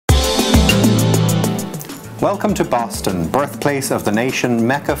Welcome to Boston, birthplace of the nation,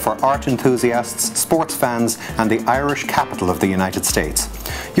 mecca for art enthusiasts, sports fans, and the Irish capital of the United States.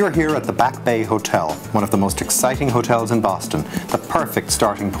 You're here at the Back Bay Hotel, one of the most exciting hotels in Boston, the perfect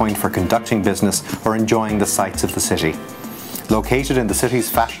starting point for conducting business or enjoying the sights of the city. Located in the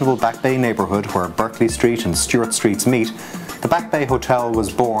city's fashionable Back Bay neighbourhood where Berkeley Street and Stewart Streets meet, the Back Bay Hotel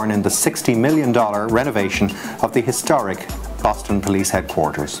was born in the $60 million renovation of the historic Boston Police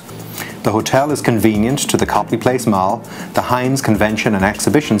Headquarters. The hotel is convenient to the Copley Place Mall, the Heinz Convention and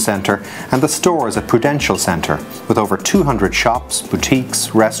Exhibition Centre, and the stores at Prudential Centre, with over 200 shops,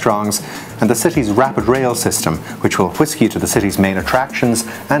 boutiques, restaurants, and the city's rapid rail system, which will whisk you to the city's main attractions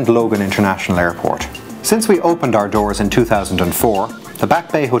and Logan International Airport. Since we opened our doors in 2004, the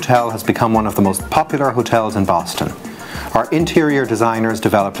Back Bay Hotel has become one of the most popular hotels in Boston. Our interior designers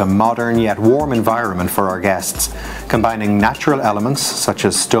developed a modern yet warm environment for our guests, combining natural elements such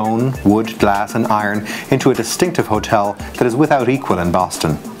as stone, wood, glass and iron into a distinctive hotel that is without equal in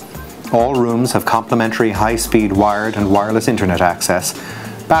Boston. All rooms have complimentary high-speed wired and wireless internet access.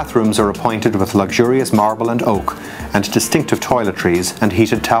 Bathrooms are appointed with luxurious marble and oak, and distinctive toiletries and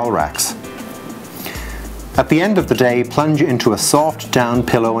heated towel racks. At the end of the day, plunge into a soft down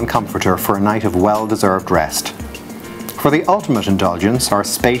pillow and comforter for a night of well-deserved rest. For the ultimate indulgence, our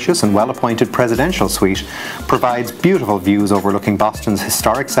spacious and well-appointed presidential suite provides beautiful views overlooking Boston's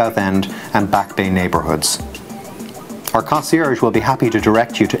historic South End and Back Bay neighbourhoods. Our concierge will be happy to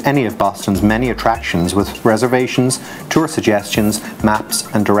direct you to any of Boston's many attractions with reservations, tour suggestions,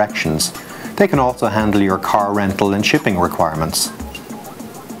 maps and directions. They can also handle your car rental and shipping requirements.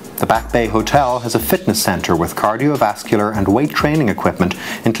 The Back Bay Hotel has a fitness centre with cardiovascular and weight training equipment,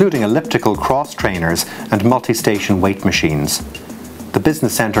 including elliptical cross trainers and multi-station weight machines. The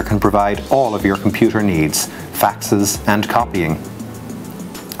business centre can provide all of your computer needs, faxes and copying.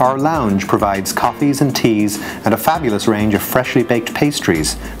 Our lounge provides coffees and teas and a fabulous range of freshly baked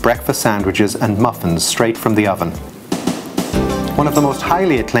pastries, breakfast sandwiches and muffins straight from the oven. One of the most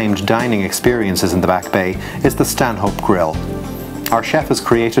highly acclaimed dining experiences in the Back Bay is the Stanhope Grill. Our chef has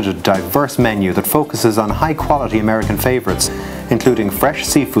created a diverse menu that focuses on high-quality American favourites, including fresh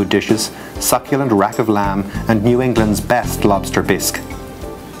seafood dishes, succulent rack of lamb, and New England's best lobster bisque.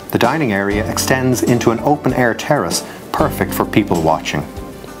 The dining area extends into an open-air terrace, perfect for people watching.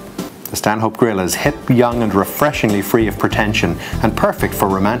 The Stanhope Grill is hip, young, and refreshingly free of pretension, and perfect for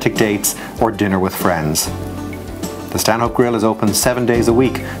romantic dates or dinner with friends. The Stanhope Grill is open 7 days a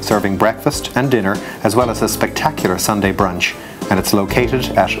week, serving breakfast and dinner, as well as a spectacular Sunday brunch, and it's located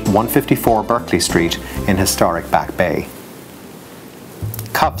at 154 Berkeley Street in historic Back Bay.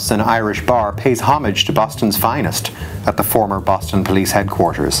 Cuffs, an Irish bar, pays homage to Boston's finest at the former Boston Police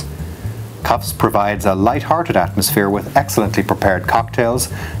Headquarters. Cuffs provides a light-hearted atmosphere with excellently prepared cocktails,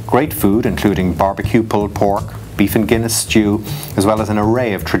 great food including barbecue pulled pork, beef and Guinness stew, as well as an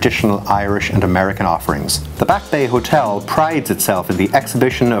array of traditional Irish and American offerings. The Back Bay Hotel prides itself in the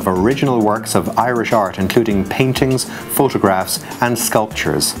exhibition of original works of Irish art, including paintings, photographs, and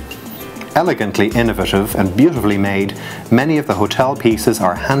sculptures. Elegantly innovative and beautifully made, many of the hotel pieces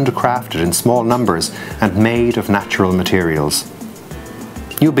are handcrafted in small numbers and made of natural materials.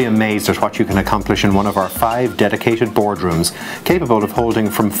 You'll be amazed at what you can accomplish in one of our 5 dedicated boardrooms, capable of holding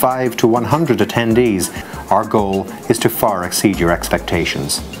from 5 to 100 attendees. Our goal is to far exceed your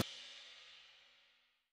expectations.